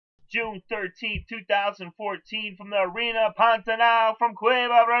June 13th, 2014, from the Arena Pantanal from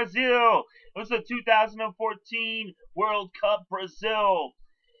Cuiabá, Brazil. It was the 2014 World Cup Brazil.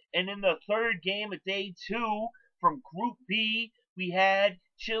 And in the third game of day 2 from Group B, we had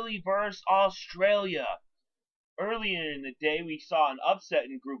Chile versus Australia. Earlier in the day, we saw an upset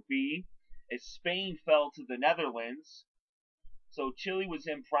in Group B as Spain fell to the Netherlands. So Chile was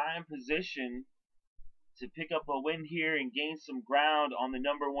in prime position to pick up a win here and gain some ground on the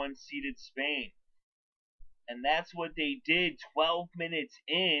number 1 seeded Spain. And that's what they did 12 minutes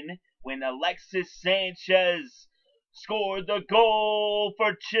in when Alexis Sanchez scored the goal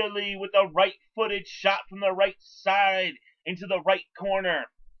for Chile with a right-footed shot from the right side into the right corner.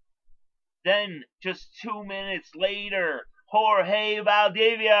 Then, just 2 minutes later, Jorge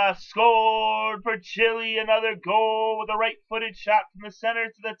Valdivia scored for Chile another goal with a right-footed shot from the center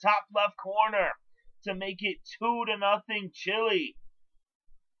to the top left corner to make it 2-0 Chile.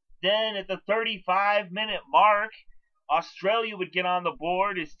 Then at the 35-minute mark, Australia would get on the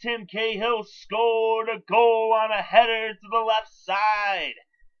board as Cahill scored a goal on a header to the left side.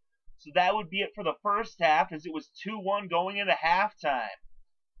 So that would be it for the first half, as it was 2-1 going into halftime.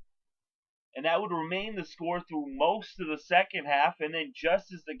 And that would remain the score through most of the second half. And then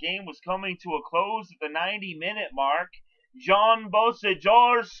just as the game was coming to a close at the 90-minute mark,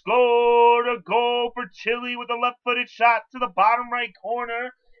 Beausejour scored a goal for Chile with a left-footed shot to the bottom right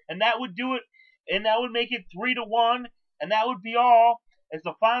corner. And that would do it. And that would make it 3-1. And that would be all, as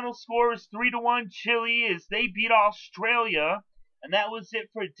the final score is 3-1 Chile as they beat Australia. And that was it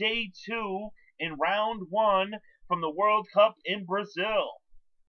for day 2 in round 1 from the World Cup in Brazil.